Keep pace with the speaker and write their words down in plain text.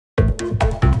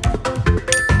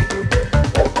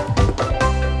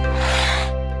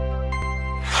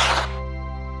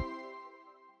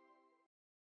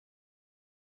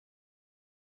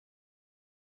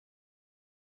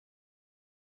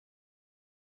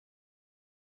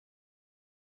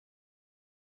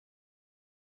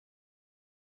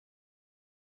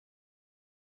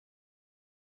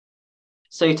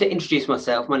So to introduce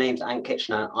myself, my name's Ant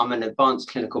Kitchener. I'm an advanced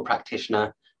clinical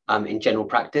practitioner in general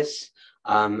practice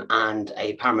and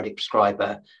a paramedic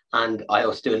prescriber. And I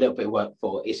also do a little bit of work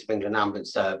for East of England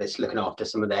Ambulance Service, looking after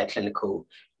some of their clinical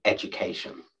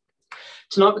education.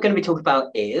 Tonight, we're going to be talking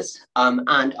about ears. And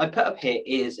I put up here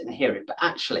ears and hearing, but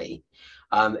actually,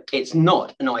 it's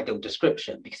not an ideal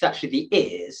description because actually the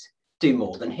ears do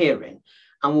more than hearing.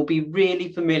 And we'll be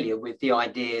really familiar with the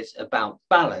ideas about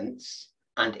balance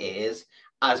and ears,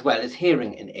 as well as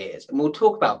hearing and ears. And we'll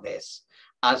talk about this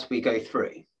as we go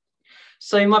through.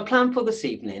 So my plan for this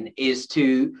evening is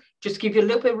to just give you a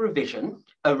little bit of revision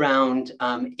around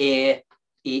ear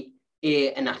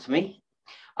anatomy.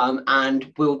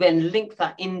 And we'll then link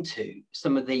that into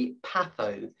some of the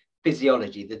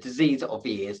pathophysiology, the disease of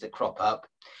the ears that crop up.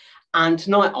 And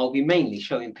tonight I'll be mainly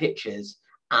showing pictures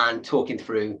and talking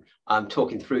through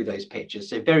those pictures.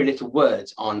 So very little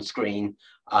words on screen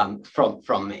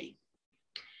from me.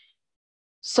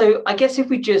 So I guess if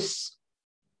we just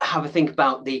have a think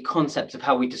about the concepts of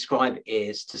how we describe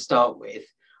ears to start with,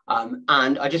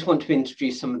 and I just want to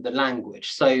introduce some of the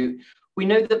language. So we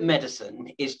know that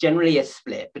medicine is generally a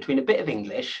split between a bit of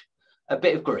English, a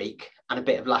bit of Greek, and a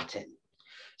bit of Latin.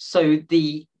 So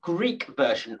the Greek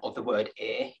version of the word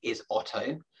ear is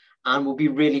otto, and we'll be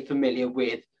really familiar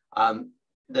with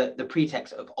the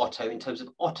pretext of otto in terms of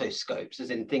otoscopes,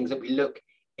 as in things that we look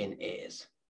in ears.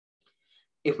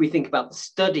 If we think about the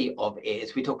study of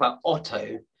ears, we talk about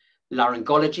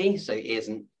otolaryngology, so ears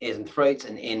and throats,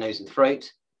 and ear, nose, and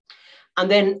throat. And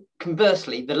then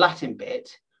conversely, the Latin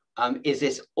bit is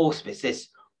this auspice, this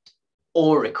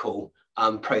auricle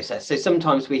process. So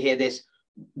sometimes we hear this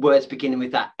words beginning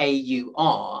with that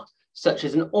AUR, such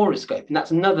as an auroscope, and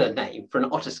that's another name for an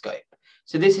otoscope.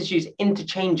 So this is used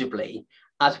interchangeably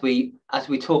as we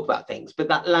talk about things, but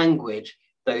that language,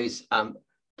 those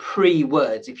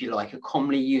pre-words, if you like, are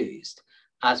commonly used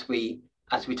as we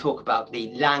talk about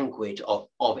the language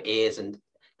of ears and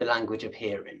the language of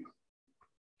hearing.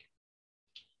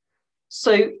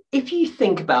 So if you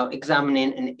think about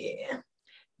examining an ear,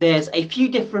 there's a few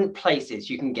different places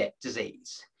you can get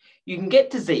disease. You can get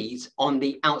disease on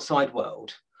the outside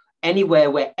world,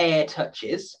 anywhere where air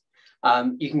touches.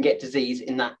 You can get disease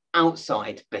in that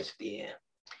outside bit of the ear.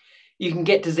 You can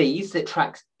get disease that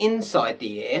tracks inside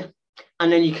the ear,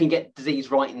 and then you can get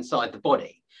disease right inside the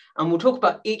body. And we'll talk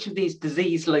about each of these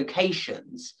disease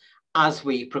locations as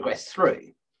we progress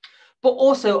through. But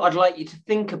also, I'd like you to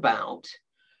think about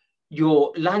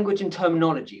your language and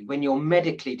terminology when you're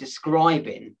medically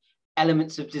describing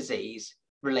elements of disease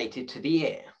related to the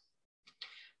ear.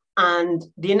 And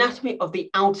the anatomy of the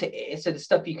outer ear, so the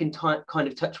stuff you can kind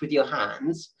of touch with your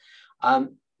hands,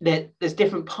 there's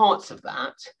different parts of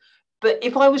that. But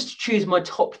if I was to choose my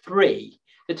top three,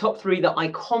 the top three that I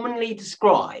commonly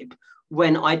describe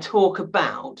when I talk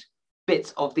about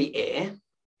bits of the ear,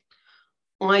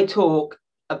 I talk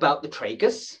about the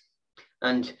tragus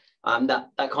and that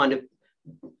kind of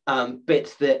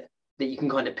bit that you can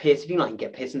kind of pierce, if you like, and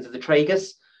get piercings of the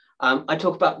tragus. I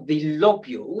talk about the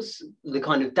lobules, the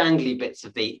kind of dangly bits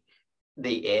of the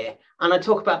ear, and I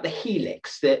talk about the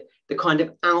helix, the kind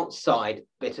of outside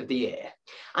bit of the ear.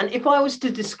 And if I was to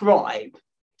describe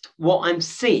what I'm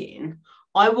seeing,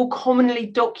 I will commonly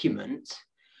document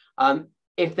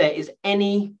if there is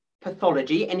any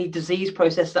pathology, any disease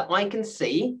process that I can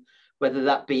see, whether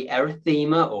that be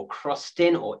erythema or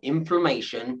crusting or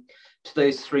inflammation, to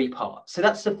those three parts. So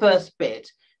that's the first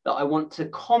bit that I want to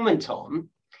comment on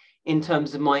in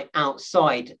terms of my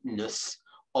outsideness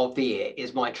of the ear,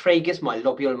 is my tragus, my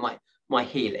lobule, and my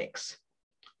helix.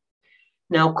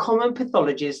 Now, common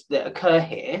pathologies that occur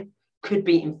here could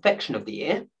be infection of the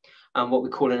ear, and what we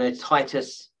call an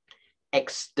otitis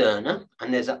externa,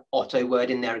 and there's an otto word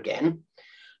in there again,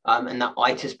 and that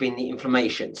itis being the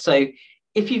inflammation. So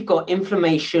if you've got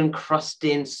inflammation,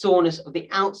 crusting, soreness of the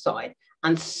outside,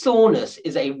 and soreness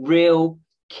is a real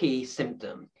key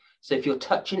symptom. So if you're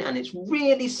touching and it's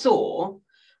really sore,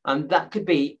 that could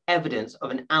be evidence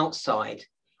of an outside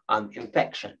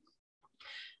infection.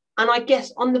 And I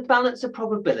guess on the balance of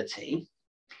probability,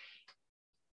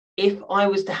 if I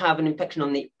was to have an infection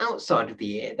on the outside of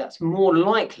the ear, that's more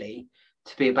likely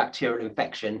to be a bacterial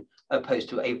infection opposed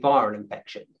to a viral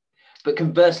infection. But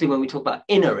conversely, when we talk about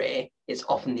inner ear, it's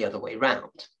often the other way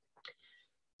around.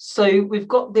 So we've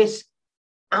got this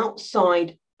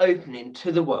outside opening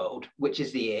to the world, which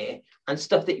is the ear, and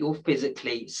stuff that you'll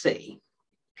physically see.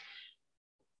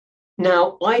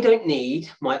 Now, I don't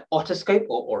need my otoscope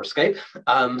or auroscope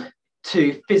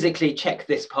to physically check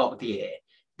this part of the ear.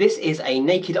 This is a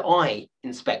naked eye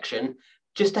inspection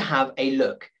just to have a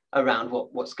look around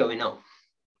what's going on.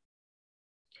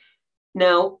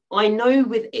 Now, I know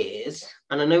with ears,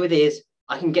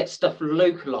 I can get stuff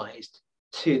localized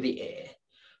to the ear,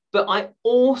 but I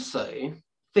also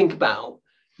think about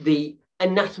the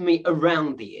anatomy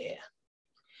around the ear.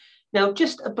 Now,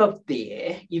 just above the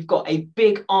ear, you've got a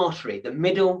big artery, the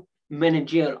middle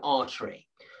meningeal artery,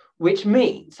 which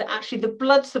means that actually the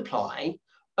blood supply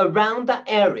around that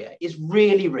area is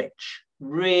really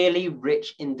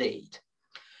rich indeed.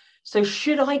 So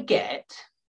should I get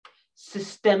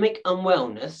systemic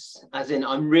unwellness, as in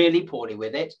I'm really poorly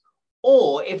with it,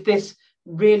 or if this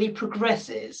really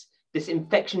progresses, this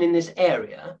infection in this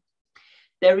area,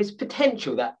 there is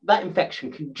potential that that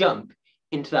infection can jump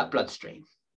into that bloodstream,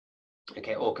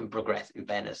 okay, or can progress, in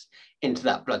fairness, into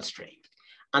that bloodstream.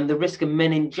 And the risk of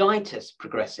meningitis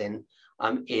progressing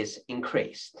is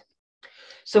increased.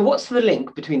 So what's the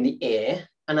link between the ear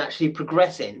and actually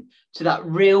progressing to that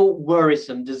real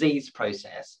worrisome disease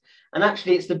process? And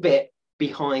actually it's the bit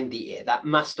behind the ear, that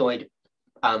mastoid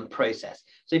process.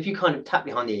 So if you kind of tap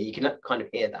behind the ear, you can kind of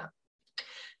hear that.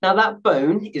 Now that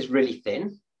bone is really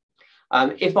thin.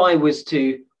 If I was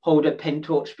to hold a pen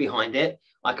torch behind it,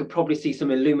 I could probably see some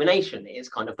illumination. It's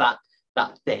kind of that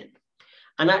thin.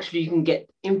 And actually you can get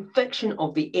infection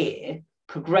of the ear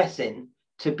progressing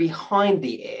to behind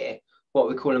the ear, what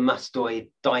we call a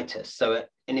mastoiditis. So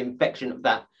an infection of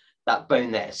that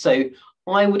bone there. So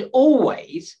I would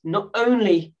always not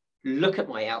only look at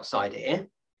my outside ear,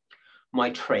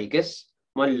 my tragus,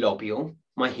 my lobule,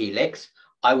 my helix,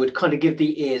 I would kind of give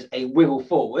the ears a wiggle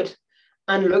forward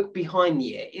and look behind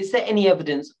the ear. Is there any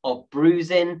evidence of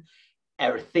bruising,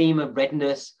 erythema,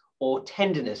 redness, or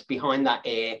tenderness behind that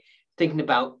ear? Thinking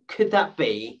about, could that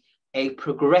be a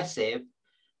progressive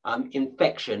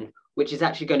infection, which is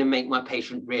actually going to make my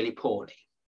patient really poorly?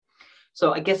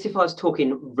 So I guess if I was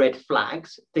talking red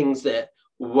flags, things that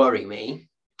worry me,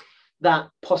 that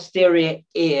posterior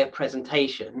ear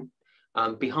presentation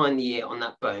behind the ear on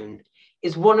that bone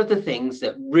is one of the things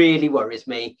that really worries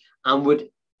me and would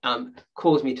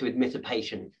cause me to admit a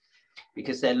patient,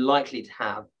 because they're likely to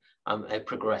have a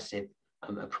progressive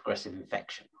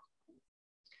infection.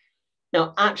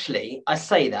 Now, actually, I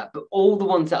say that, but all the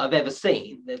ones that I've ever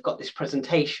seen, they've got this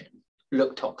presentation,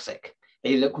 look toxic.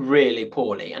 They look really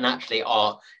poorly and actually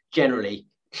are generally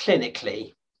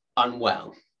clinically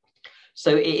unwell.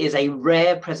 So it is a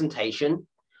rare presentation,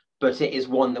 but it is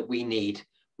one that we need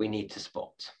to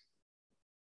spot.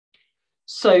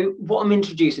 So what I'm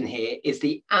introducing here is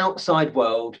the outside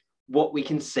world, what we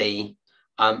can see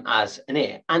as an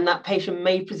ear. And that patient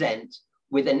may present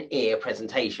with an ear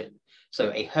presentation.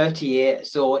 So a hurty ear, a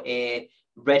sore ear,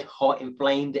 red hot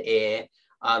inflamed ear,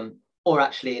 or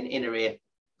actually an inner ear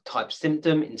type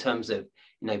symptom in terms of,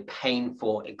 pain,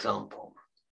 for example.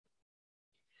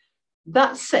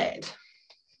 That said,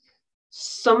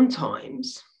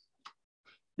 sometimes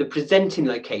the presenting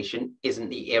location isn't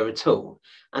the ear at all.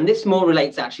 And this more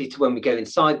relates actually to when we go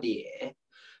inside the ear,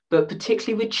 but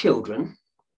particularly with children,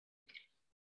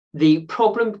 the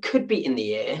problem could be in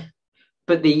the ear,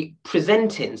 but the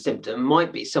presenting symptom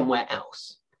might be somewhere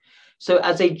else. So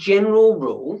as a general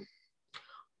rule,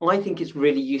 I think it's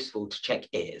really useful to check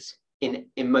ears in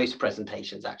most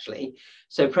presentations, actually.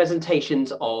 So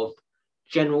presentations of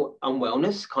general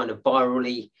unwellness, kind of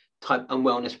virally type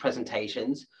unwellness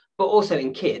presentations, but also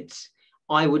in kids,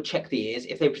 I would check the ears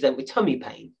if they present with tummy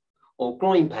pain or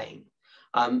groin pain,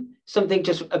 something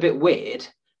just a bit weird,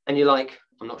 and you're like,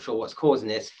 I'm not sure what's causing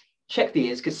this. Check the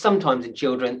ears, because sometimes in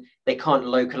children, they can't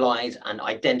localize and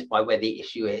identify where the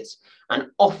issue is. And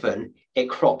often it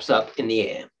crops up in the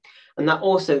ear. And that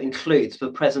also includes for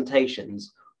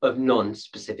presentations of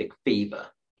non-specific fever.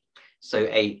 So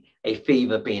a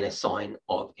fever being a sign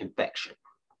of infection.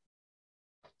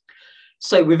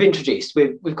 So we've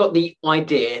got the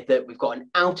idea that we've got an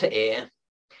outer ear,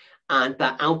 and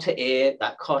that outer ear,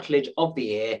 that cartilage of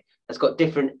the ear, has got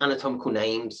different anatomical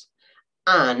names.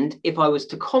 And if I was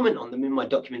to comment on them in my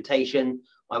documentation,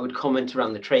 I would comment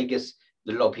around the tragus,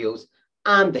 the lobules,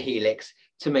 and the helix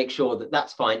to make sure that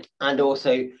that's fine. And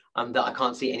also that I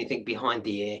can't see anything behind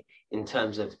the ear in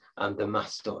terms of the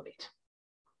mastoid.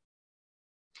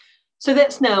 So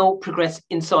let's now progress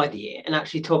inside the ear and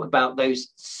actually talk about those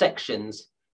sections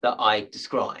that I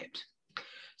described.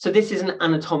 So this is an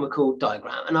anatomical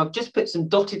diagram, and I've just put some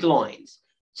dotted lines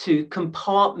to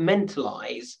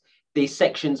compartmentalize these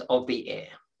sections of the ear.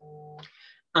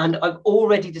 And I've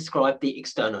already described the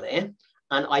external ear,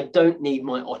 and I don't need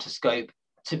my otoscope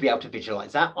to be able to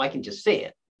visualize that. I can just see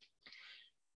it.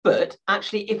 But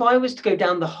actually, if I was to go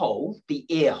down the hole, the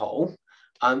ear hole,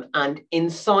 and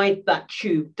inside that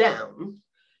tube down,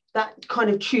 that kind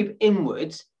of tube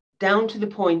inwards, down to the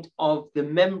point of the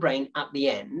membrane at the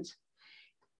end,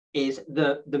 is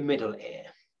the middle ear.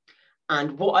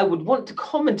 And what I would want to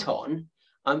comment on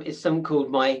is something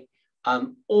called my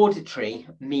auditory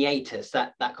meatus,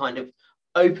 that kind of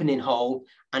opening hole,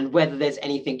 and whether there's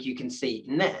anything you can see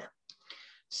in there.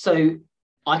 So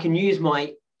I can use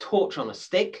my torch on a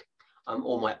stick,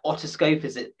 or my otoscope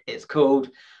as it's called,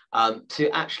 to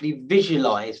actually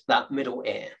visualize that middle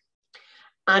ear.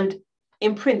 And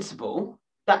in principle,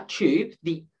 that tube,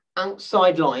 the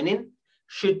outside lining,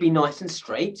 should be nice and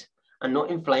straight and not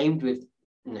inflamed with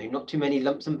not too many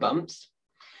lumps and bumps.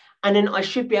 And then I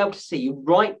should be able to see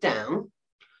right down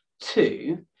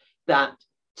to that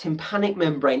tympanic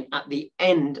membrane at the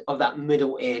end of that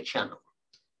middle ear channel.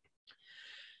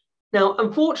 Now,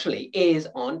 unfortunately, ears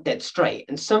aren't dead straight.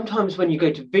 And sometimes when you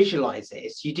go to visualize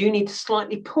this, you do need to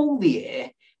slightly pull the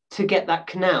ear to get that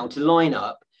canal to line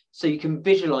up so you can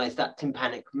visualize that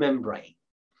tympanic membrane.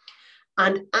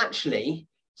 And actually,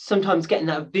 sometimes getting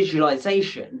that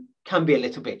visualization can be a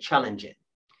little bit challenging.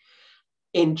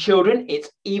 In children, it's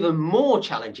even more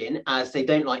challenging as they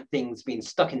don't like things being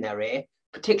stuck in their ear,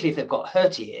 particularly if they've got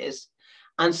hurty ears.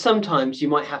 And sometimes you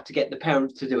might have to get the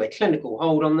parents to do a clinical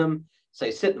hold on them. So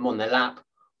sit them on their lap,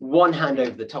 one hand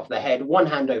over the top of their head, one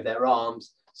hand over their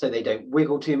arms, so they don't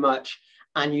wiggle too much.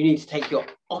 And you need to take your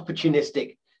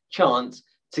opportunistic chance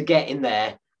to get in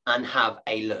there and have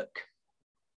a look.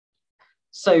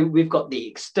 So we've got the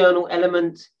external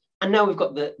element, and now we've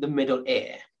got the middle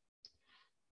ear.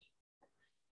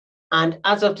 And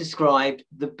as I've described,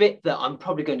 the bit that I'm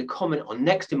probably going to comment on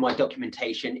next in my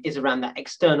documentation is around that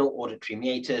external auditory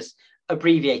meatus,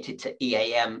 abbreviated to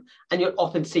EAM. And you'll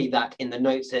often see that in the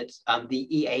notes that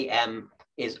the EAM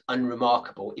is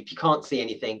unremarkable if you can't see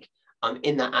anything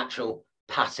in that actual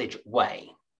passageway.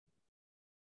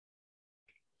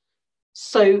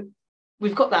 So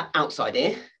we've got that outside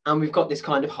ear, and we've got this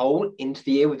kind of hole into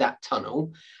the ear with that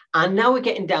tunnel. And now we're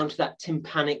getting down to that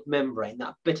tympanic membrane,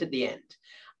 that bit at the end.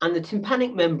 And the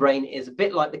tympanic membrane is a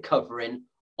bit like the covering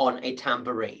on a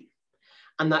tambourine.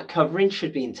 And that covering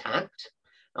should be intact.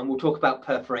 And we'll talk about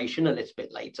perforation a little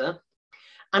bit later.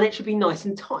 And it should be nice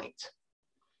and tight.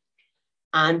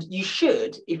 And you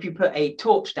should, if you put a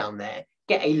torch down there,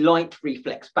 get a light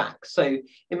reflex back. So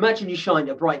imagine you shine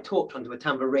a bright torch onto a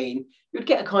tambourine, you'd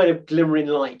get a kind of glimmering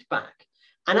light back.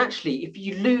 And actually, if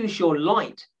you lose your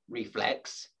light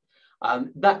reflex,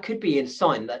 that could be a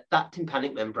sign that that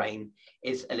tympanic membrane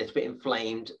is a little bit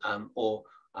inflamed, or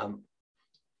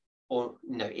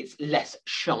it's less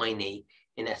shiny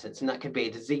in essence, and that could be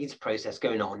a disease process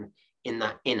going on in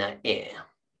that inner ear.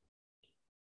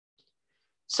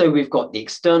 So we've got the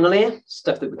external ear,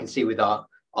 stuff that we can see with our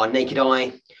naked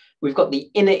eye. We've got the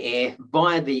inner ear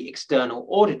via the external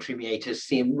auditory meatus,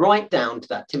 seeing right down to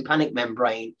that tympanic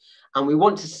membrane, and we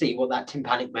want to see what that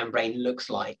tympanic membrane looks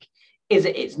like. Is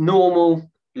it its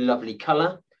normal, lovely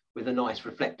color with a nice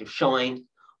reflective shine,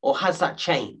 or has that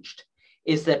changed?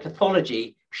 Is there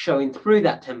pathology showing through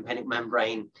that tympanic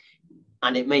membrane,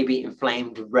 and it may be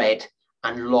inflamed, red,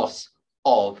 and loss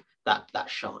of that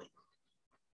shine?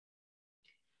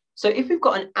 So if we've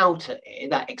got an outer ear,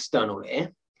 that external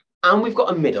ear, and we've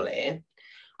got a middle ear,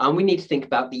 and we need to think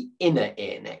about the inner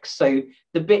ear next. So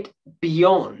the bit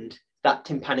beyond that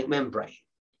tympanic membrane.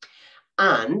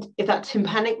 And if that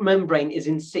tympanic membrane is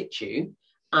in situ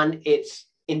and it's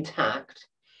intact,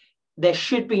 there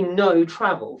should be no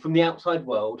travel from the outside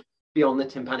world beyond the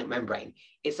tympanic membrane.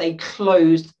 It's a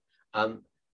closed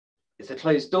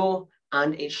door,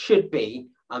 and it should be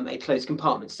a closed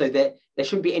compartment, so that there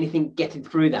shouldn't be anything getting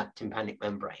through that tympanic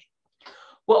membrane.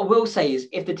 What I will say is,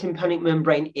 if the tympanic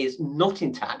membrane is not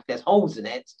intact, there's holes in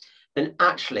it, then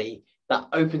actually that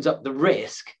opens up the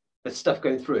risk for stuff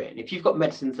going through it. And if you've got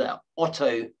medicines that are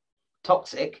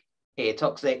ototoxic, ear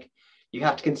toxic, you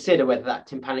have to consider whether that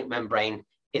tympanic membrane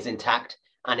is intact,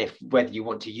 and whether you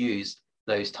want to use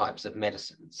those types of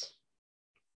medicines.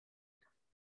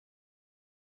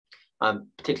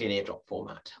 Particularly in eardrop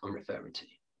format, I'm referring to.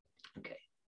 Okay.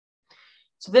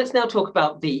 So let's now talk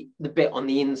about the bit on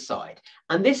the inside.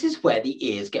 And this is where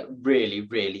the ears get really,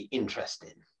 really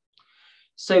interesting.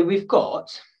 So we've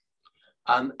got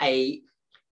a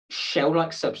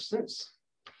shell-like substance,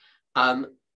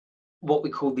 what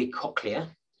we call the cochlea,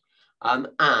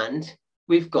 and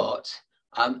we've got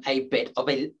a bit of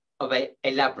a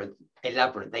labyrinth,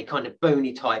 a kind of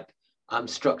bony type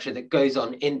structure that goes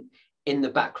on in the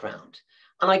background.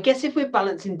 And I guess if we're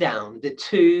balancing down the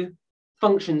two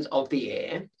functions of the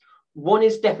ear, one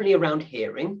is definitely around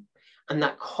hearing, and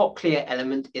that cochlear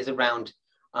element is around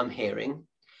hearing,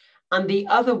 and the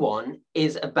other one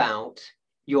is about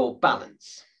your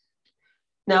balance.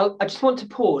 Now, I just want to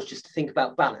pause just to think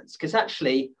about balance, because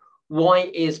actually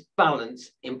why is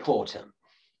balance important?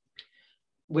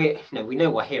 We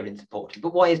know why hearing is important,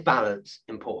 but why is balance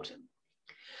important?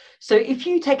 So if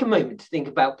you take a moment to think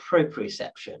about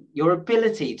proprioception, your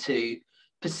ability to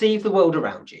perceive the world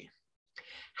around you,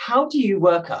 how do you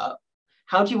work out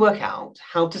how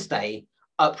to stay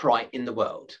upright in the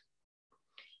world?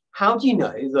 How do you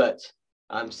know that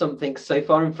something's so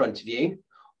far in front of you,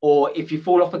 or if you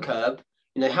fall off a curb,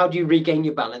 how do you regain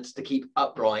your balance to keep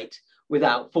upright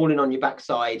without falling on your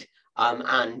backside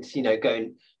and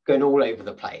going all over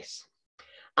the place?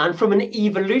 And from an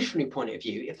evolutionary point of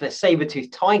view, if a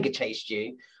saber-toothed tiger chased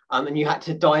you and you had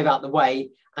to dive out the way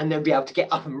and then be able to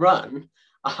get up and run,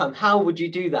 how would you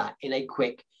do that in a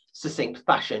quick, succinct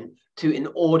fashion in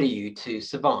order you to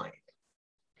survive?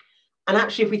 And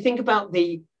actually, if we think about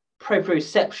the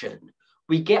proprioception,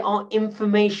 we get our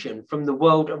information from the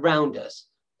world around us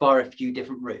via a few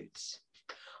different routes.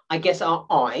 I guess our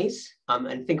eyes,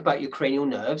 and think about your cranial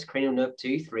nerves, cranial nerve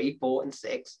 2, 3, 4, and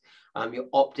 6, your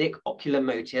optic, ocular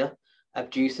motor,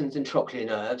 abducens and trochlear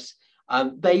nerves,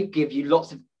 they give you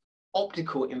lots of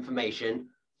optical information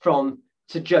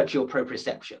to judge your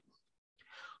proprioception.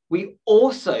 We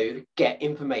also get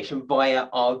information via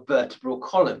our vertebral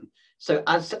column. So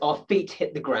as our feet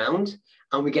hit the ground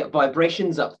and we get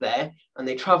vibrations up there and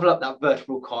they travel up that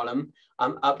vertebral column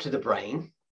up to the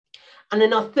brain. And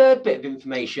then our third bit of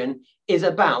information is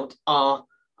about our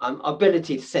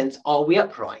ability to sense, are we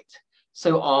upright?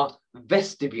 So our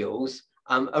vestibules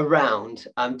around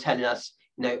telling us,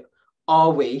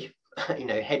 are we,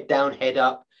 head down, head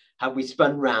up, have we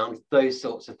spun round, those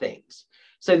sorts of things.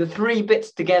 So the three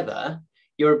bits together,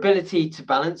 your ability to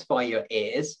balance via your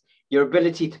ears, your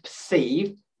ability to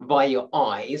perceive via your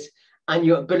eyes, and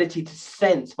your ability to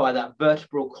sense via that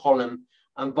vertebral column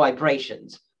and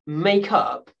vibrations, make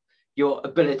up your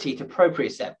ability to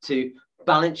propriocept, to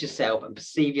balance yourself and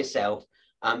perceive yourself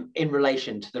in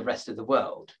relation to the rest of the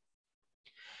world.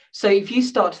 So if you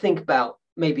start to think about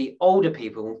maybe older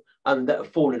people that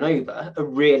have fallen over, a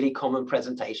really common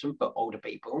presentation for older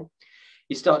people,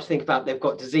 you start to think about they've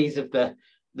got disease of the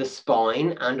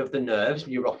spine and of the nerves,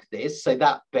 neuropathies, so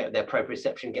that bit of their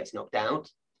proprioception gets knocked out.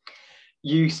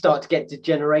 You start to get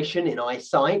degeneration in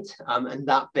eyesight, and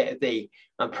that bit of the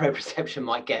proprioception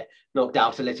might get knocked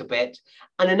out a little bit.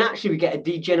 And then actually we get a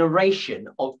degeneration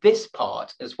of this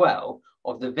part as well,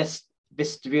 of the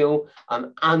vestibule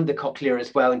and the cochlear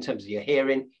as well in terms of your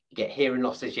hearing. You get hearing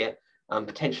loss as you're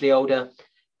potentially older,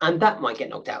 and that might get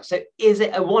knocked out. So is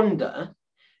it a wonder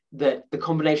that the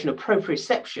combination of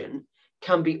proprioception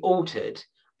can be altered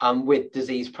with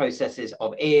disease processes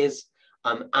of ears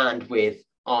and with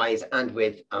eyes and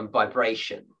with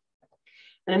vibration?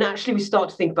 And then actually we start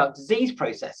to think about disease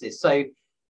processes. So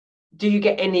do you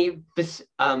get any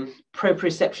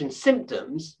proprioception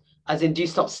symptoms, as in do you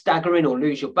start staggering or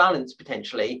lose your balance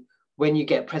potentially when you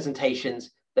get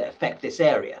presentations that affect this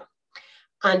area?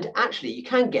 And actually you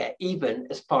can get even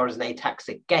as far as an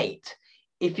ataxic gait.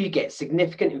 If you get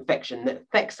significant infection that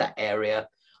affects that area,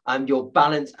 your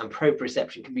balance and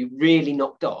proprioception can be really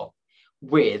knocked off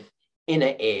with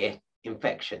inner ear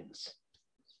infections.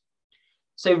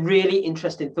 So really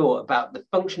interesting thought about the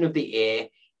function of the ear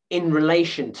in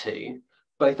relation to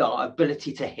both our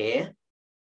ability to hear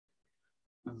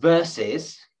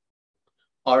versus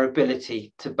our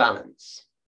ability to balance.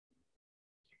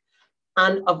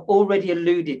 And I've already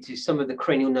alluded to some of the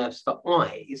cranial nerves for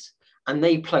eyes, and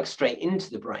they plug straight into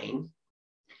the brain.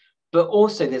 But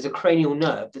also there's a cranial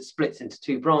nerve that splits into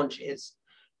two branches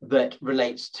that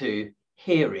relates to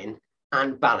hearing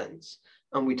and balance.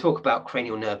 And we talk about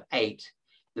cranial nerve 8,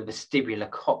 the vestibular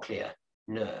cochlear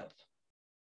nerve.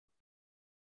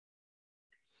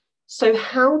 So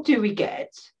how do we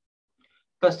get,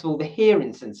 first of all, the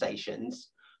hearing sensations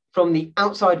from the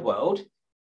outside world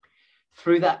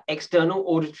through that external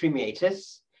auditory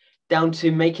meatus down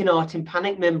to making our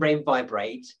tympanic membrane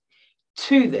vibrate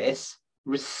to this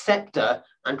receptor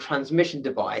and transmission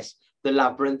device, the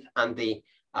labyrinth and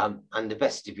the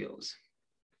vestibules?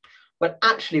 But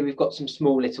actually we've got some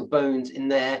small little bones in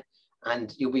there,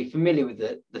 and you'll be familiar with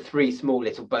the three small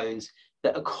little bones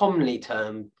that are commonly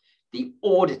termed the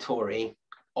auditory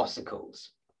ossicles.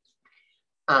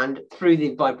 And through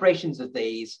the vibrations of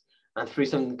these and through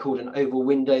something called an oval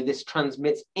window, this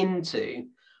transmits into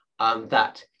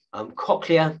that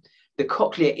cochlea. The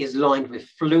cochlea is lined with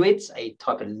fluids, a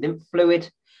type of lymph fluid,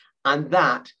 and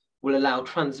that will allow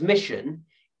transmission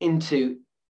into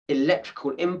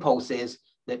electrical impulses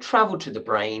that travel to the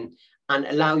brain and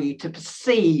allow you to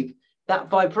perceive that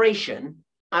vibration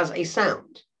as a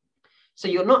sound. So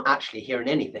you're not actually hearing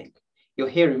anything. Your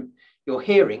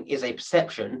hearing is a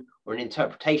perception or an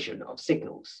interpretation of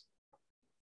signals.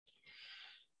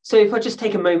 So if I just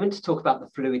take a moment to talk about the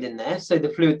fluid in there. So the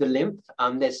fluid, the lymph,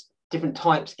 there's different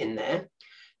types in there.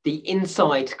 The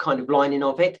inside kind of lining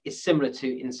of it is similar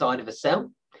to inside of a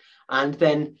cell. And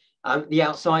then the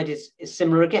outside is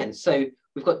similar again. So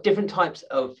we've got different types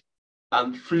of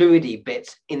fluidy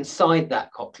bits inside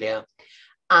that cochlea,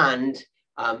 and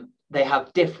they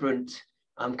have different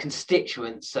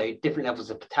constituents, so different levels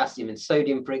of potassium and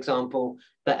sodium, for example,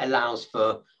 that allows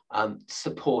for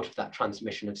support of that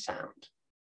transmission of sound.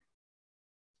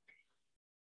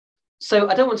 So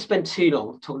I don't want to spend too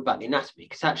long talking about the anatomy,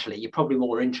 because actually you're probably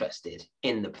more interested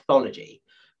in the pathology.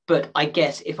 But I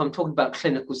guess if I'm talking about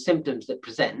clinical symptoms that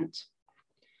present,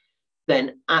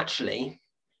 then actually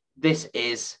this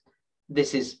is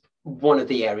one of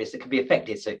the areas that can be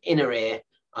affected. So inner ear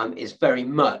is very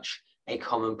much a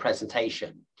common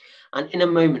presentation. And in a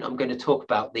moment, I'm going to talk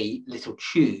about the little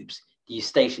tubes, the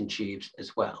eustachian tubes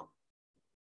as well.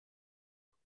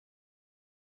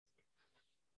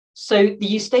 So the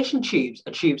eustachian tubes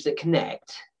are tubes that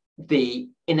connect the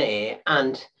inner ear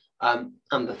and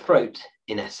the throat,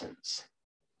 in essence.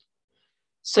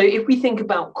 So if we think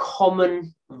about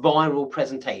common viral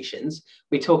presentations,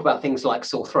 we talk about things like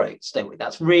sore throats, don't we?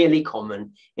 That's really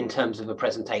common in terms of a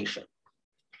presentation.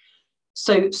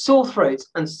 So sore throats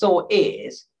and sore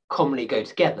ears commonly go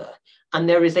together, and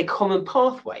there is a common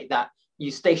pathway, that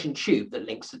eustachian tube, that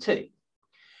links the two.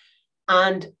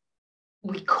 And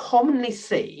we commonly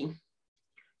see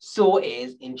sore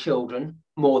ears in children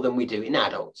more than we do in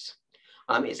adults.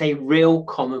 It's a real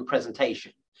common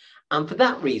presentation. And for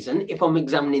that reason, if I'm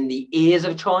examining the ears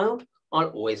of a child, I'll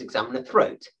always examine the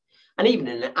throat. And even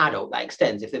in an adult, that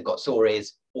extends. If they've got sore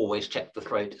ears, always check the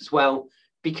throat as well,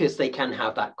 because they can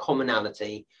have that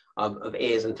commonality of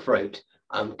ears and throat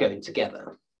going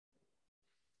together.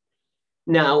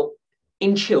 Now,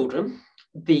 in children,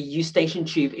 the eustachian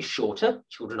tube is shorter.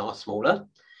 Children are smaller.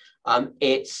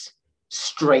 It's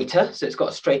straighter, so it's got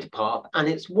a straighter path, and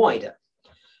it's wider.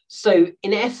 So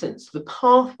in essence, the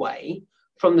pathway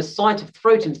from the site of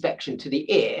throat infection to the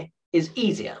ear is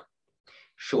easier,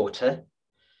 shorter,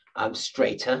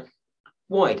 straighter,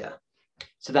 wider.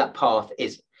 So that path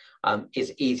is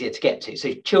easier to get to.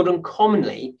 So children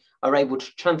commonly are able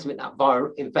to transmit that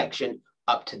viral infection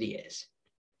up to the ears.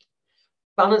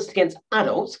 Balanced against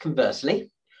adults,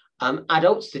 conversely,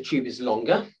 adults, the tube is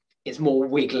longer, it's more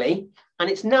wiggly, and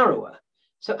it's narrower.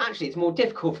 So actually, it's more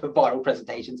difficult for viral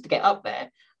presentations to get up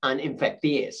there and infect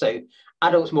the ears. So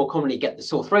adults more commonly get the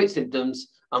sore throat symptoms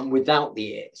without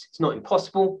the ears. It's not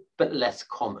impossible, but less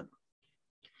common.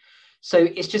 So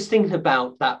it's just thinking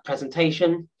about that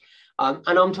presentation. And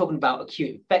I'm talking about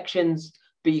acute infections,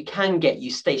 but you can get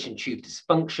eustachian tube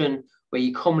dysfunction, where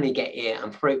you commonly get ear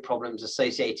and throat problems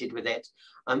associated with it,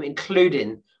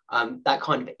 including that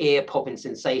kind of ear popping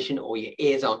sensation, or your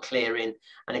ears aren't clearing.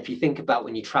 And if you think about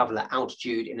when you travel at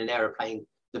altitude in an aeroplane,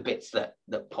 the bits that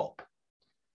pop.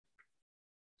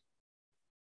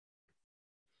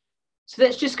 So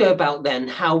let's just go about then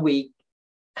how we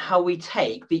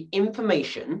take the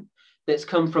information that's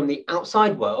come from the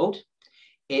outside world.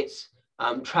 It's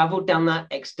traveled down that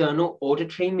external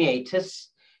auditory meatus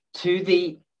to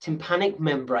the tympanic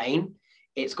membrane.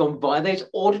 It's gone via those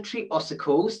auditory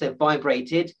ossicles. They're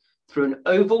vibrated through an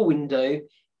oval window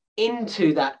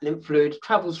into that lymph fluid,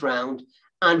 travels round,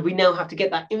 and we now have to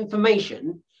get that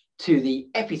information to the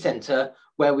epicenter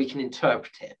where we can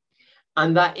interpret it.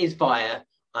 And that is via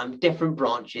different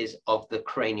branches of the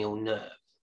cranial nerve.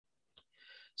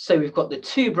 So we've got the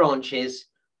two branches.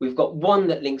 We've got one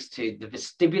that links to the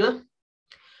vestibular,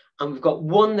 and we've got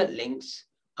one that links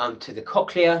to the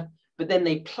cochlea, but then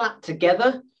they plait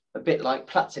together, a bit like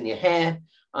plaits in your hair,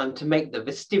 to make the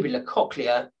vestibular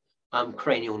cochlear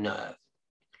cranial nerve.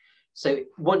 So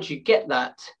once you get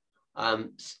that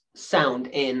sound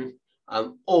in,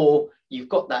 or you've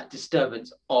got that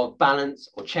disturbance of balance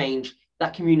or change,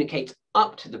 that communicates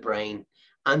up to the brain,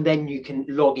 and then you can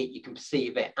log it, you can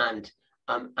perceive it, and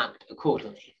act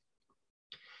accordingly.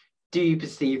 Do you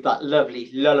perceive that lovely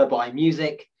lullaby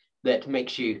music that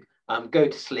makes you go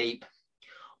to sleep?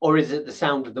 Or is it the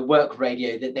sound of the work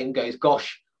radio that then goes,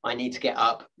 gosh, I need to get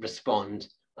up, respond?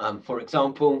 For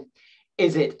example,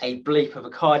 is it a bleep of a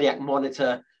cardiac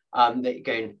monitor that you're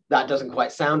going, that doesn't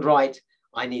quite sound right,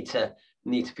 I need to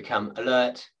become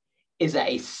alert? Is it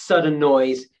a sudden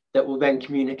noise that will then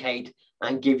communicate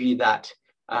and give you that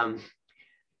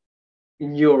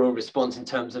neural response in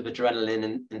terms of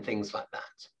adrenaline and things like that?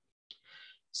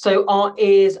 So our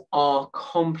ears are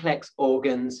complex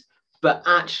organs, but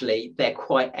actually they're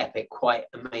quite epic, quite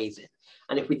amazing.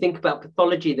 And if we think about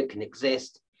pathology that can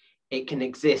exist, it can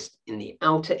exist in the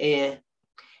outer ear,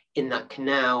 in that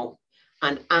canal,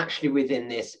 and actually within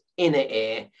this inner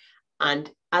ear. And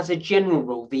as a general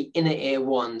rule, the inner ear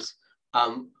ones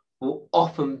will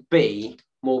often be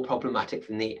more problematic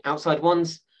than the outside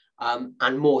ones,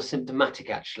 and more symptomatic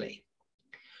actually.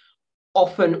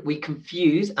 Often we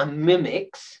confuse, and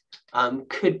mimics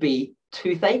could be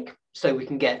toothache. So we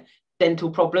can get dental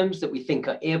problems that we think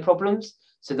are ear problems.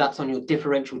 So that's on your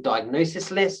differential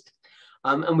diagnosis list.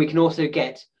 And we can also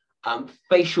get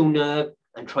facial nerve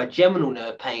and trigeminal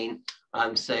nerve pain.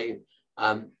 If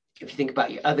you think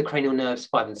about your other cranial nerves,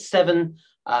 5 and 7,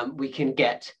 we can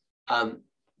get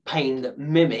pain that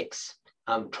mimics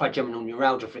trigeminal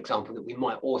neuralgia, for example, that we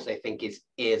might also think is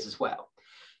ears as well.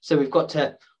 So we've got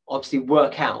to obviously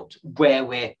work out where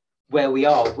we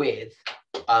are with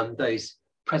those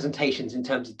presentations in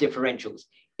terms of differentials.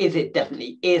 Is it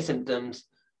definitely ear symptoms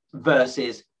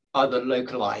versus other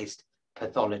localized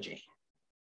pathology?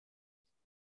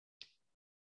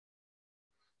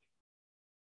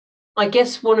 I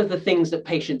guess one of the things that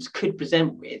patients could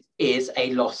present with is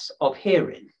a loss of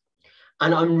hearing.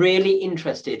 And I'm really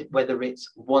interested whether it's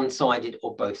one-sided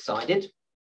or both-sided.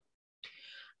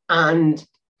 And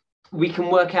we can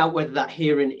work out whether that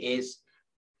hearing is,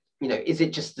 is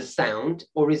it just the sound,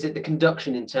 or is it the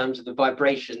conduction in terms of the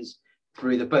vibrations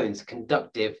through the bones,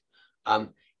 conductive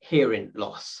hearing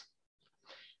loss.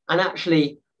 And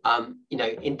actually,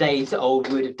 in days old,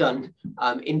 we would have done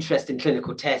interesting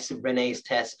clinical tests, René's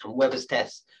test and Weber's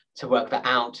test to work that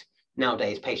out.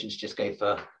 Nowadays, patients just go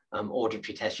for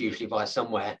auditory tests, usually via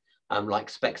somewhere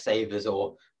like Specsavers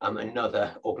or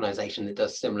another organisation that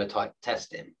does similar type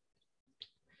testing.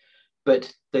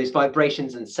 But those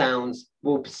vibrations and sounds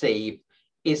we'll perceive,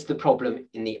 is the problem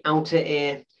in the outer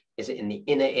ear, is it in the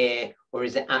inner ear, or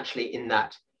is it actually in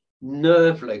that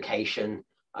nerve location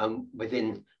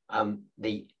within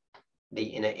the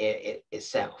inner ear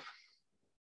itself?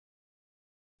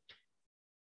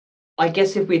 I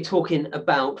guess if we're talking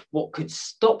about what could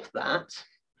stop that,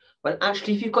 well,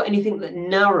 actually, if you've got anything that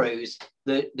narrows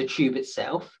the tube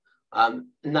itself, and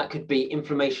that could be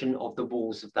inflammation of the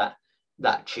walls of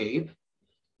that tube,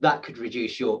 that could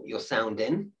reduce your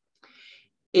sounding.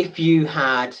 If you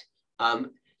had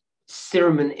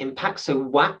cerumen impact, so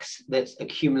wax that's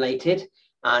accumulated,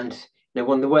 and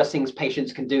one of the worst things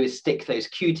patients can do is stick those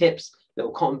Q-tips,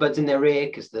 little cotton buds in their ear,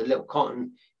 because the little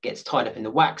cotton gets tied up in the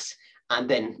wax, and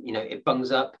then it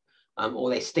bungs up,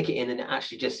 or they stick it in and it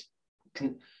actually just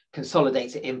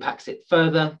consolidates it, impacts it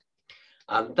further.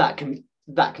 That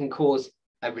can cause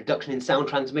a reduction in sound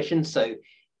transmission. So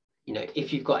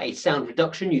if you've got a sound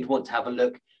reduction, you'd want to have a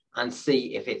look and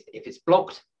see if it's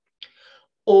blocked,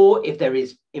 or if there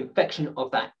is infection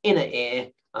of that inner ear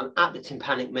at the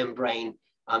tympanic membrane.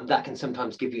 That can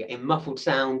sometimes give you a muffled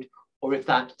sound, or if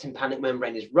that tympanic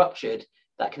membrane is ruptured,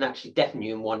 that can actually deafen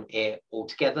you in one ear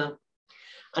altogether.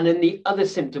 And then the other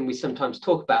symptom we sometimes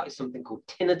talk about is something called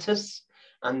tinnitus,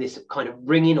 and this kind of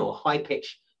ringing or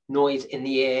high-pitched noise in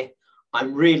the ear.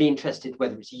 I'm really interested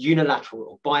whether it's unilateral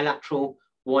or bilateral,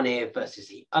 one ear versus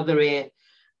the other ear.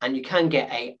 And you can get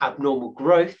an abnormal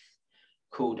growth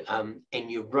called a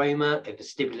neuroma, a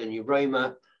vestibular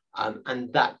neuroma,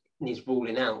 and that needs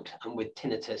ruling out, and with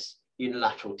tinnitus,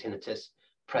 unilateral tinnitus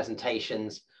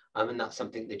presentations, and that's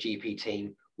something the GP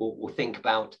team will think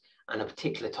about, and a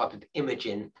particular type of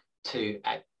imaging to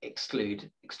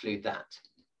exclude that.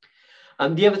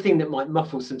 The other thing that might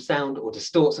muffle some sound or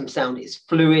distort some sound is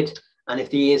fluid, and if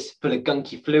the ear's full of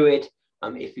gunky fluid,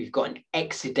 if you've got an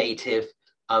exudative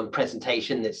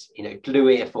presentation that's glue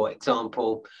ear, for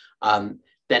example,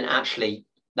 then actually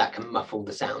that can muffle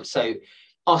the sound. So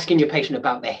asking your patient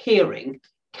about their hearing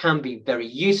can be very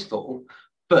useful,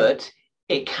 but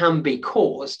it can be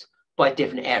caused by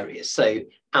different areas. So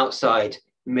outside,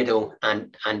 middle,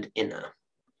 and inner.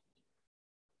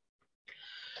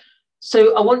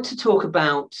 So I want to talk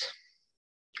about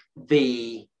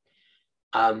the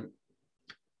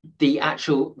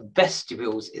actual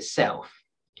vestibules itself.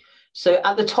 So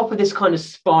at the top of this kind of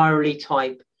spirally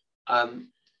type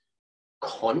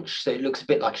conch, so it looks a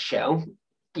bit like a shell,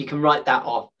 you can write that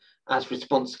off as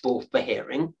responsible for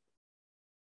hearing.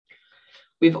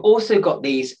 We've also got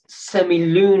these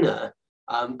semilunar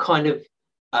kind of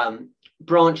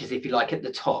branches, if you like, at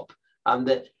the top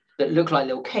that look like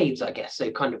little caves, I guess. So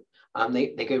kind of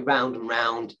they go round and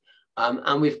round,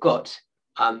 and we've got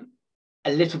a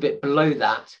little bit below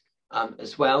that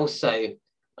as well. So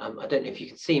I don't know if you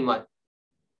can see my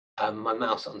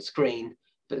mouse on screen,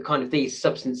 but kind of these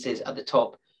substances at the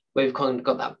top, where we've kind of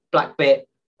got that black bit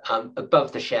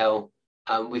above the shell.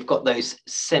 We've got those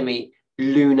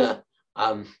semi-lunar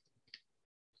kind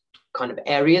of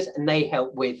areas, and they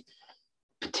help with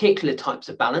particular types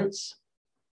of balance.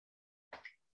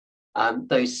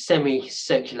 those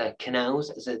semicircular canals,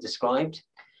 as they're described.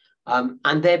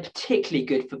 And they're particularly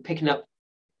good for picking up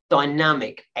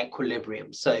dynamic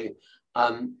equilibrium. So,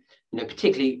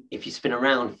 particularly if you spin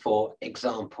around, for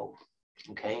example,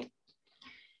 okay?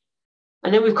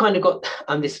 And then we've kind of got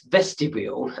this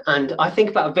vestibule, and I think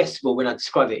about a vestibule when I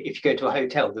describe it. If you go to a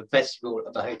hotel, the vestibule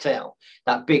of a hotel,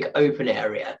 that big open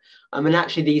area, and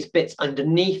actually these bits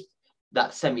underneath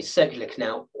that semicircular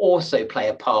canal also play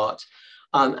a part,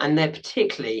 and they're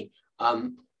particularly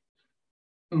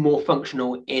more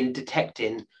functional in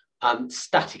detecting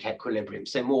static equilibrium.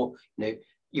 So more,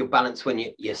 your balance when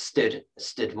you're stood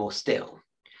more still.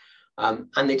 And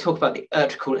they talk about the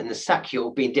utricle and the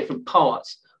saccule being different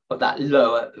parts of that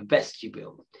lower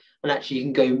vestibule. And actually you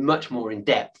can go much more in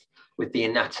depth with the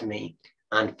anatomy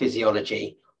and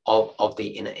physiology of the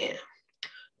inner ear.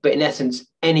 But in essence,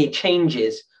 any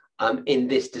changes in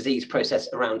this disease process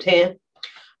around here,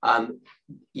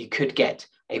 you could get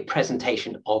a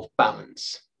presentation of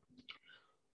balance.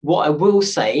 What I will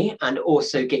say, and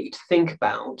also get you to think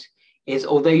about, is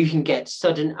although you can get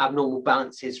sudden abnormal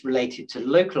balances related to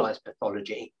localized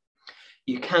pathology,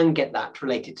 you can get that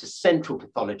related to central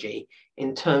pathology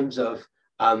in terms of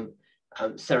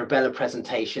cerebellar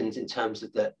presentations, in terms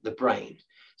of the brain.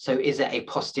 So is it a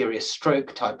posterior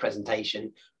stroke type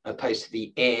presentation opposed to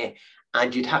the ear?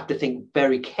 And you'd have to think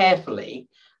very carefully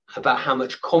about how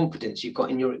much confidence you've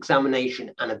got in your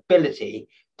examination and ability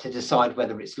to decide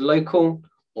whether it's local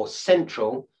or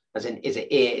central, as in, is it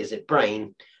ear, is it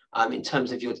brain, in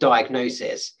terms of your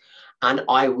diagnosis. And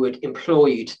I would implore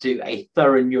you to do a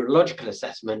thorough neurological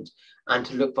assessment and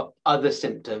to look for other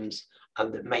symptoms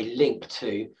that may link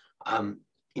to,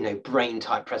 brain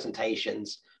type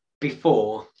presentations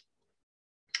before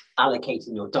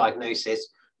allocating your diagnosis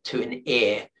to an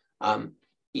ear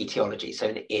etiology, so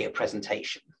an ear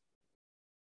presentation.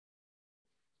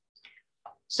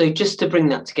 So just to bring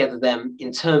that together then,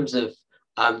 in terms of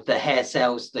the hair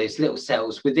cells, those little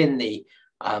cells within the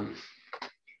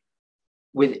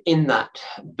within that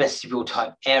vestibule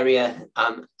type area,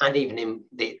 and even in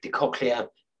the cochlea,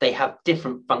 they have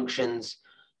different functions,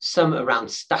 some around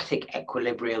static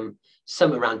equilibrium,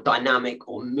 some around dynamic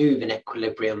or moving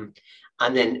equilibrium.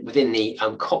 And then within the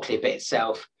cochlea bit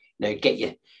itself, get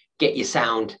your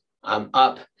sound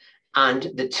up.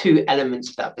 And the two elements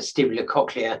of that vestibular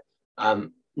cochlear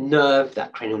nerve,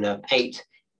 that cranial nerve 8,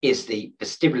 is the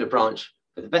vestibular branch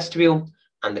for the vestibule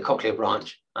and the cochlear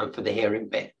branch for the hearing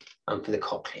bit for the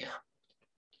cochlea.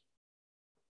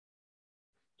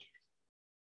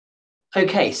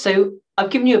 Okay, so I've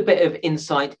given you a bit of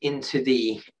insight into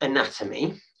the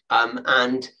anatomy,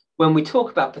 and when we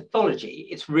talk about pathology,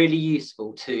 it's really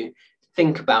useful to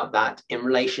think about that in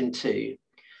relation to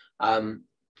the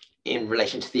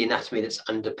anatomy that's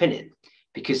underpinning.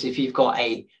 Because if you've got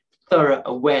a thorough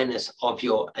awareness of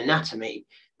your anatomy,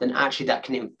 then actually that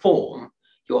can inform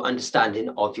your understanding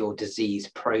of your disease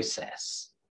process.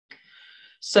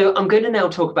 So I'm going to now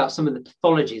talk about some of the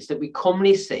pathologies that we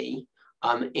commonly see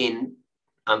in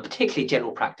particularly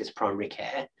general practice primary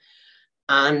care,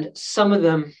 and some of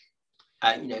them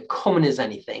common as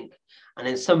anything, and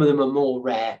then some of them are more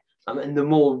rare, and the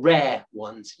more rare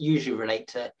ones usually relate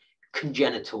to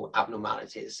congenital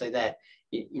abnormalities. So they're,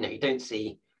 you don't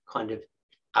see kind of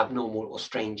abnormal or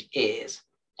strange ears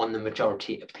on the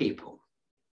majority of people.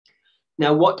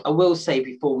 Now, what I will say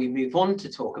before we move on to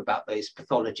talk about those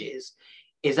pathologies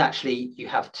is actually you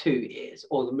have two ears,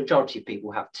 or the majority of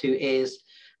people have two ears,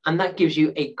 and that gives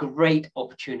you a great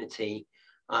opportunity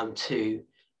to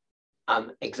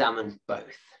examine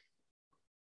both.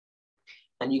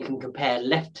 And you can compare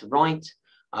left to right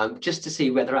just to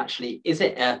see whether actually is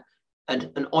it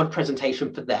an odd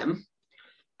presentation for them,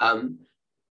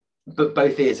 but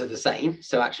both ears are the same.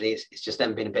 So actually it's just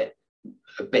them being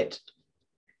a bit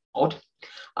odd.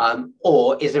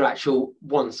 Or is there actual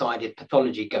one-sided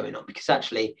pathology going on? Because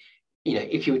actually,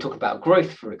 if you were talking about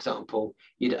growth, for example,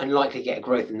 you'd unlikely get a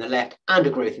growth in the left and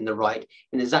a growth in the right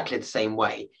in exactly the same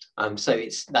way. So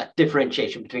it's that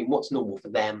differentiation between what's normal for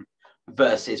them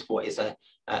versus what is a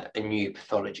new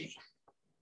pathology.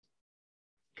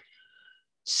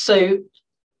 So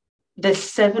there's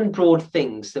 7 broad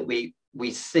things that we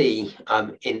see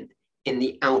in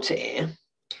the outer ear.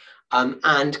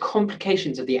 And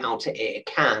complications of the outer ear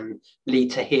can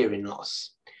lead to hearing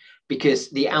loss, because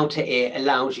the outer ear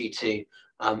allows you to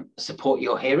support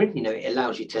your hearing. It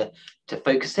allows you to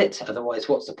focus it. Otherwise,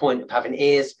 what's the point of having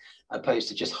ears opposed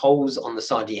to just holes on the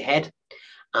side of your head?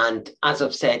 And as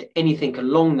I've said, anything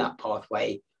along that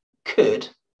pathway could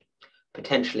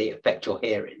potentially affect your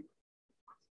hearing.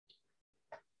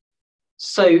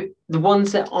 So the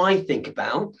ones that I think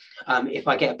about, if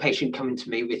I get a patient coming to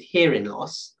me with hearing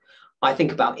loss, I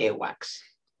think about earwax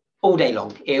all day long,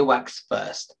 earwax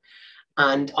first.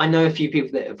 And I know a few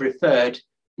people that have referred,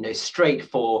 straight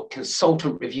for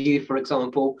consultant review, for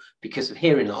example, because of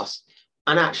hearing loss.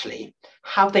 And actually,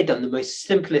 have they done the most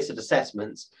simplest of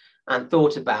assessments and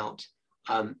thought about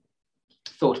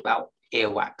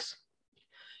earwax?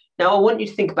 Now, I want you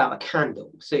to think about a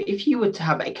candle. So if you were to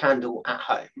have a candle at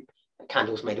home, a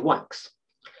candle's made of wax.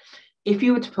 If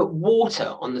you were to put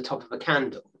water on the top of a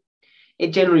candle, it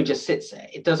generally just sits there.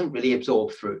 It doesn't really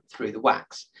absorb through the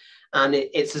wax. And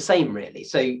it's the same, really.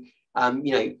 So,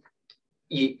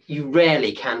 you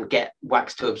rarely can get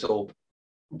wax to absorb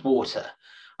water.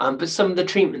 But some of the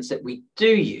treatments that we do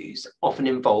use often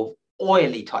involve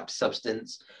oily type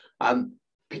substance,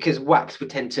 because wax would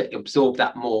tend to absorb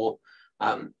that more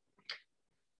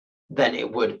than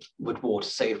it would water.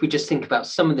 So if we just think about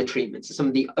some of the treatments, some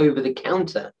of the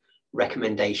over-the-counter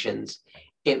recommendations,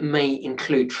 it may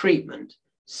include treatment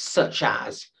such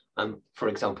as, for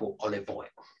example, olive oil.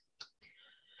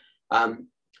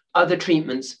 Other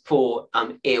treatments for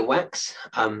earwax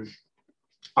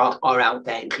are out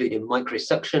there, including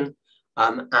microsuction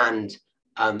and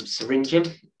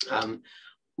syringing.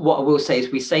 What I will say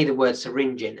is we say the word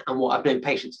syringing, and what I've known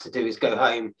patients to do is go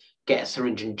home, get a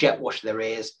syringe and jet wash their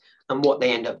ears, and what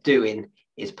they end up doing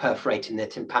is perforating their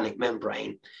tympanic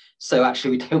membrane. So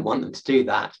actually we don't want them to do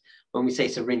that. When we say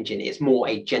syringing, it's more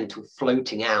a gentle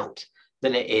floating out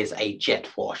than it is a jet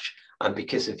wash,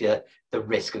 because of the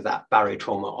risk of that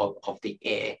barotrauma of the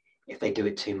ear if they do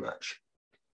it too much.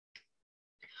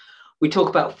 We talk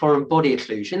about foreign body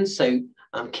occlusions. So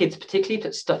kids particularly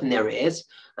put stuff in their ears,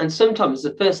 and sometimes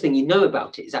the first thing you know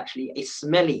about it is actually a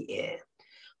smelly ear.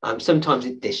 Sometimes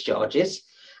it discharges,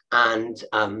 and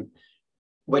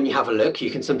when you have a look, you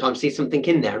can sometimes see something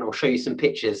in there, and I'll show you some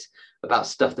pictures about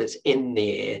stuff that's in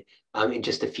the ear in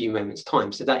just a few moments'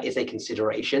 time. So that is a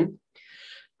consideration.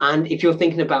 And if you're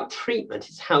thinking about treatment,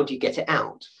 it's how do you get it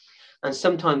out? And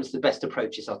sometimes the best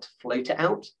approaches are to float it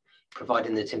out,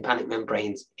 providing the tympanic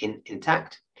membrane's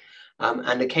intact.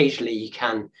 And occasionally you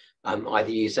can either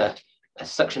use a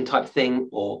suction type thing,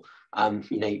 or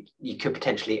you could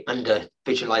potentially under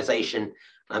visualization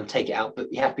take it out,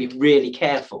 but you have to be really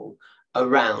careful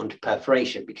around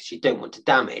perforation because you don't want to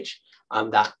damage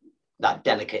that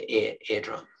delicate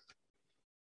eardrum.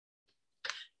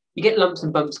 You get lumps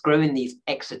and bumps growing, these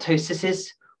exotoses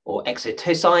or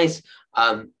exotoses,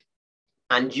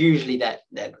 and usually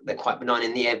they're quite benign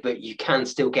in the ear, but you can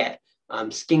still get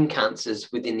skin cancers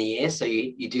within the ear, so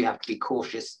you do have to be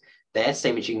cautious there,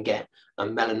 same as you can get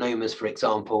melanomas, for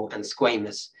example, and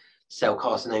squamous cell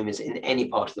carcinomas in any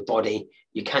part of the body.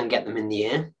 You can get them in the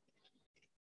ear.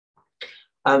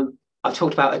 I've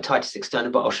talked about otitis externa,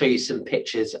 but I'll show you some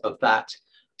pictures of that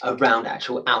around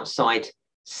actual outside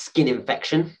skin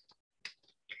infection.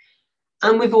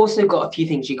 And we've also got a few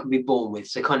things you can be born with,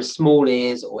 so kind of small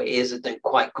ears or ears that don't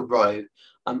quite grow.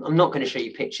 I'm not going to show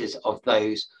you pictures of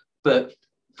those, but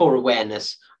for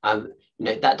awareness,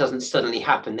 that doesn't suddenly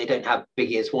happen. They don't have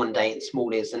big ears one day and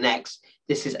small ears the next.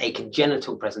 This is a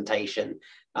congenital presentation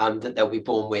that they'll be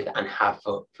born with and have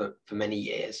for many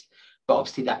years. But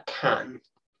obviously that can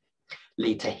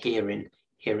lead to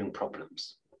hearing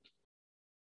problems.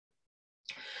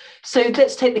 So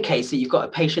let's take the case that you've got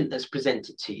a patient that's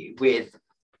presented to you with,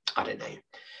 I don't know,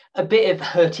 a bit of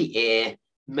hurty ear,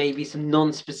 maybe some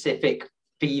non-specific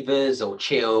fevers or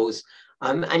chills,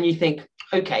 and you think,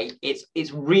 okay,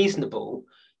 it's reasonable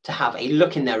to have a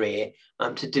look in their ear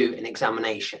to do an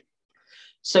examination.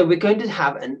 So we're going to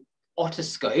have an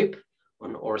otoscope or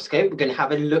an oroscope. We're going to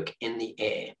have a look in the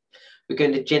ear. We're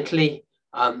going to gently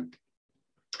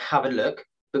have a look,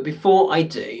 but before I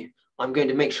do, I'm going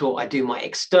to make sure I do my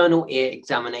external ear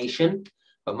examination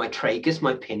of my tragus,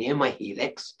 my pinea, my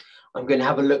helix. I'm going to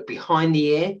have a look behind the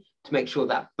ear to make sure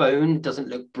that bone doesn't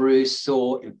look bruised,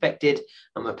 sore, infected,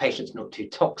 and my patient's not too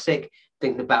toxic.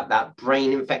 Thinking about that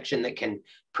brain infection that can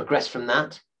progress from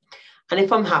that. And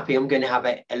if I'm happy, I'm going to have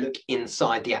a look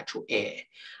inside the actual ear.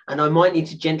 And I might need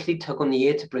to gently tug on the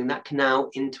ear to bring that canal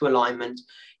into alignment.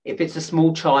 If it's a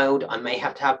small child, I may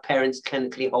have to have parents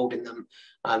clinically holding them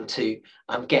to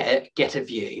get a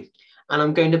view. And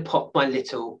I'm going to pop my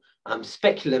little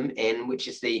speculum in, which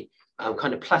is the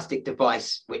kind of plastic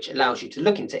device which allows you to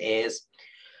look into ears,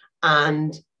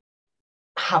 and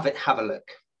have a look.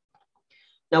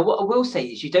 Now, what I will say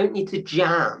is you don't need to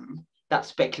jam that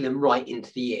speculum right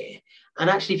into the ear. And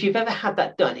actually, if you've ever had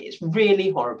that done, it's really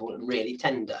horrible and really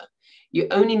tender. You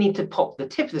only need to pop the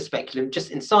tip of the speculum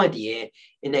just inside the ear,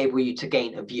 enable you to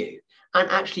gain a view. And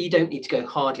actually, you don't need to go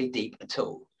hardly deep at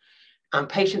all. And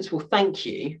patients will thank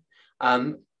you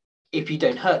if you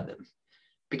don't hurt them.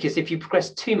 Because if you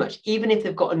progress too much, even if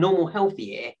they've got a normal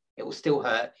healthy ear, it will still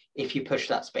hurt if you push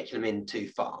that speculum in too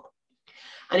far.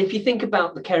 And if you think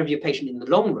about the care of your patient in the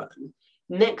long run,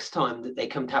 next time that they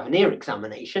come to have an ear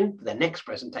examination for their next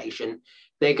presentation,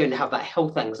 they're going to have that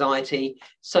health anxiety.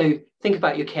 So think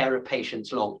about your care of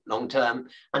patients long term.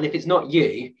 And if it's not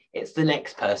you, it's the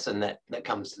next person that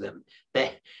comes to them.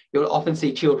 You'll often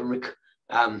see children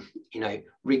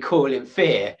recoil in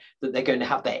fear that they're going to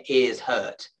have their ears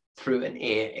hurt through an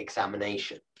ear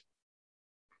examination.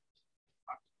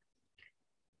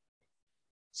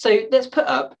 So let's put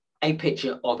up a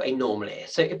picture of a normal ear.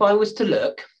 So if I was to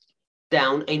look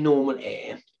down a normal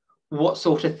ear, what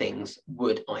sort of things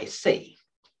would I see?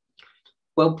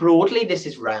 Well, broadly, this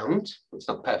is round. It's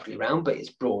not perfectly round, but it's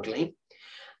broadly.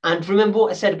 And remember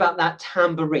what I said about that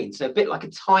tambourine. So a bit like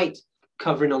a tight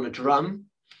covering on a drum.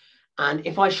 And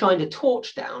if I shined a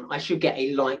torch down, I should get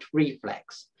a light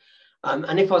reflex.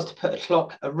 And if I was to put a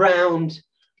clock around,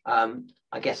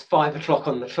 I guess 5 o'clock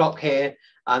on the clock here,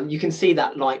 you can see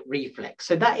that light reflex.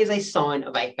 So that is a sign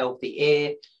of a healthy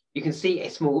ear. You can see a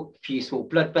few small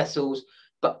blood vessels,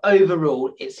 but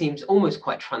overall, it seems almost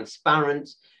quite transparent.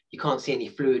 You can't see any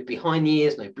fluid behind the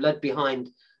ears, no blood behind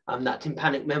that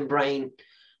tympanic membrane.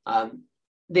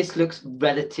 This looks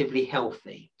relatively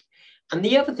healthy. And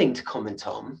the other thing to comment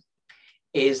on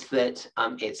is that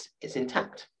it's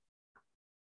intact.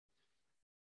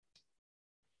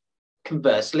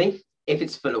 Conversely, if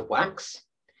it's full of wax,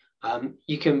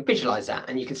 you can visualize that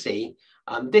and you can see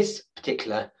this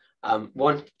particular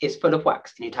one is full of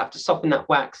wax, and you'd have to soften that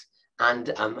wax and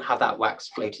have that wax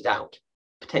floated out,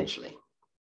 potentially.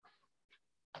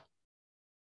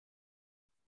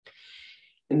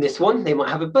 In this one, they might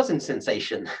have a buzzing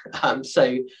sensation.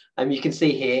 You can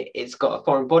see here, it's got a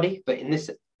foreign body, but in this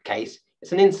case,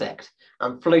 it's an insect.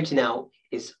 And floating out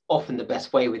is often the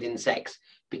best way with insects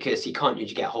because you can't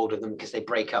usually get hold of them because they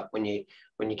break up when you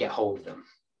get hold of them.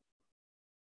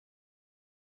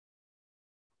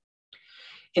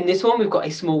 In this one, we've got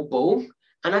a small ball,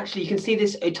 and actually you can see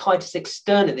this otitis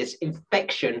externa, this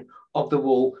infection of the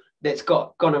wall that's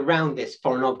gone around this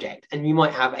foreign object, and you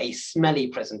might have a smelly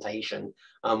presentation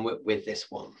with this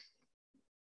one.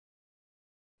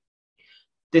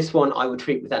 This one I would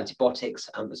treat with antibiotics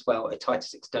as well.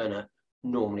 Otitis externa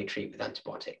normally treat with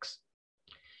antibiotics.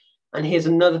 And here's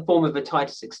another form of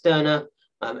otitis externa,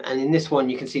 and in this one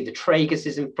you can see the tragus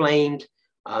is inflamed.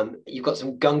 You've got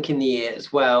some gunk in the ear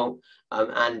as well,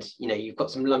 and you've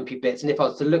got some lumpy bits. And if I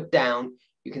was to look down,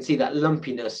 you can see that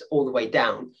lumpiness all the way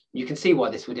down. You can see why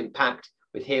this would impact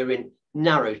with hearing,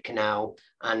 narrowed canal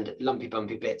and lumpy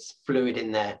bumpy bits, fluid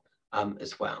in there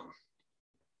as well.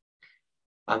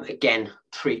 Again,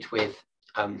 treat with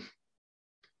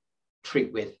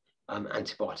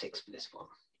antibiotics for this one.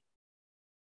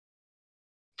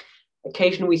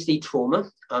 Occasionally we see trauma.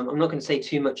 I'm not going to say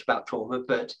too much about trauma,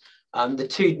 but the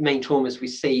two main traumas we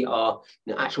see are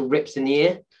actual rips in the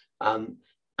ear,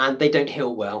 and they don't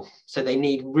heal well. So they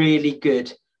need really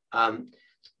good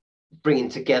bringing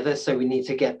together. So we need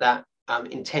to get that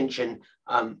intention,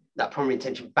 that primary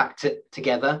intention back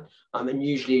together, and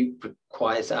usually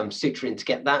requires suturing to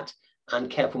get that and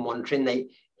careful monitoring. They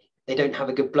don't have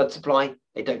a good blood supply.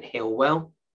 They don't heal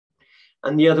well.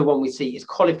 And the other one we see is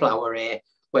cauliflower ear,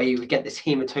 where you would get this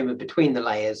hematoma between the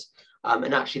layers,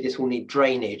 and actually this will need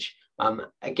drainage.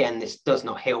 Again, this does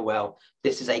not heal well.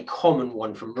 This is a common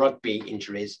one from rugby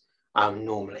injuries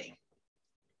normally.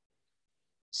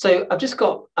 So I've just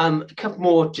got a couple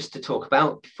more just to talk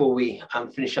about before we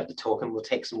finish up the talk, and we'll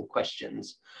take some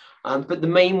questions. But the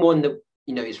main one that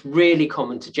is really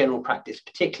common to general practice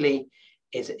particularly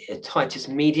is otitis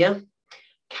media,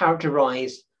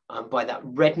 characterized by that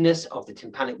redness of the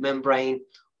tympanic membrane,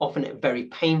 often very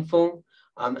painful,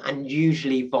 and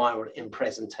usually viral in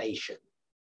presentation.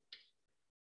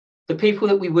 The people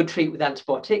that we would treat with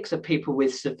antibiotics are people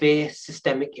with severe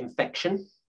systemic infection.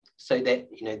 So that,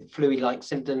 flu-like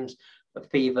symptoms of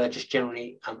fever, just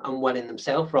generally unwell in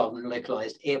themselves rather than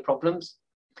localized ear problems.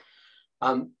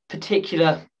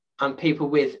 Particular people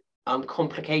with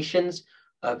complications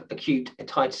of acute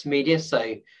otitis media.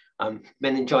 So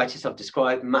meningitis I've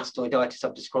described, mastoiditis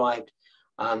I've described,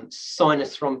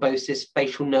 sinus thrombosis,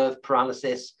 facial nerve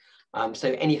paralysis.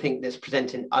 So anything that's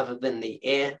presenting other than the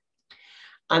ear.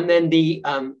 And then the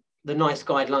NICE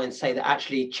guidelines say that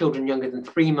actually children younger than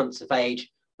 3 months of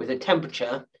age with a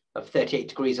temperature of 38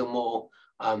 degrees or more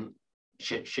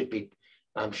should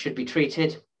be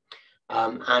treated,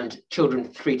 and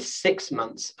children 3 to 6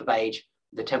 months of age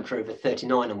with a temperature over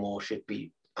 39 or more should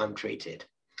be treated.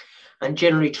 And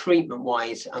generally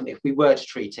treatment-wise, if we were to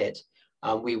treat it,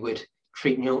 we would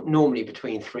treat normally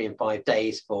between 3 and 5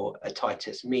 days for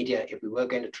otitis media if we were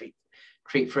going to treat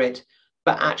for it.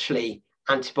 But actually,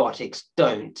 antibiotics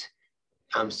don't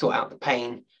sort out the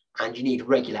pain, and you need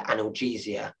regular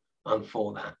analgesia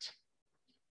for that.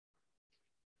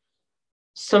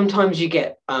 Sometimes you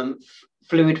get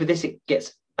fluid with this. It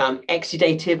gets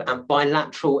exudative, and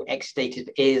bilateral exudative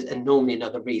is normally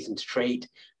another reason to treat.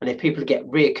 And if people get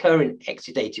reoccurring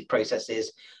exudative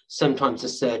processes, sometimes the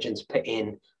surgeons put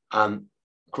in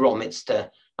grommets to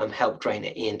help drain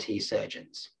at ENT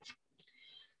surgeons.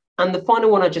 And the final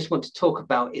one I just want to talk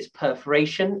about is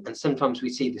perforation. And sometimes we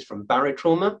see this from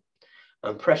barotrauma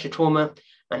and pressure trauma.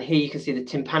 And here you can see the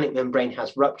tympanic membrane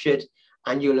has ruptured,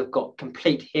 and you'll have got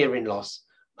complete hearing loss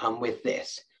with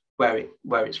this, where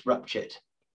it's ruptured.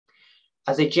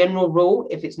 As a general rule,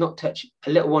 if it's not a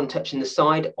little one touching the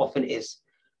side, often is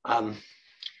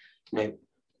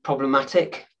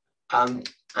problematic. And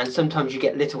sometimes you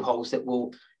get little holes that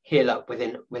will heal up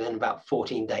within about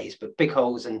 14 days, but big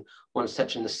holes and ones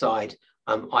touching the side,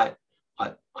 I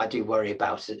do worry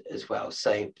about it as well.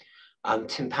 So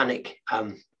tympanic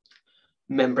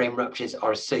membrane ruptures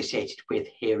are associated with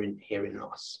hearing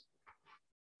loss.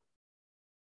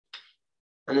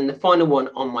 And then the final one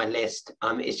on my list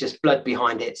is just blood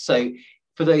behind it. So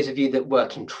for those of you that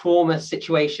work in trauma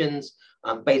situations,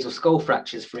 basal skull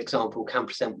fractures, for example, can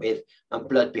present with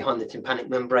blood behind the tympanic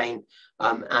membrane,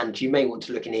 and you may want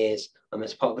to look in ears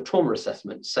as part of a trauma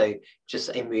assessment. So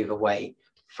just a move away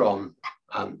from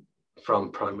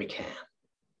primary care.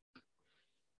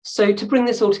 So to bring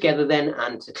this all together then,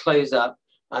 and to close up,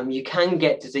 you can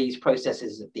get disease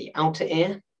processes of the outer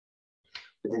ear,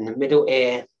 within the middle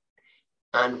ear,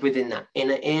 and within that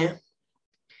inner ear.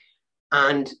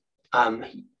 And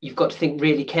you've got to think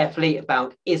really carefully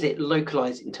about, is it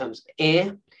localized in terms of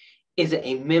ear? Is it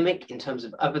a mimic in terms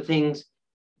of other things,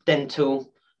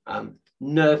 dental,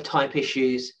 nerve type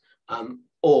issues,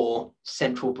 or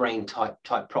central brain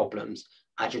type problems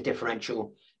as your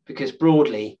differential? Because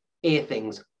broadly, ear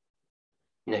things,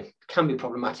 can be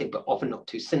problematic, but often not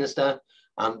too sinister,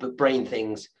 but brain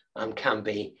things can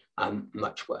be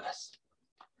much worse.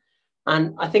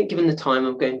 And I think given the time,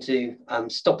 I'm going to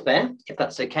stop there, if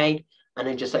that's okay, and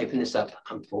then just open this up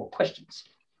for questions.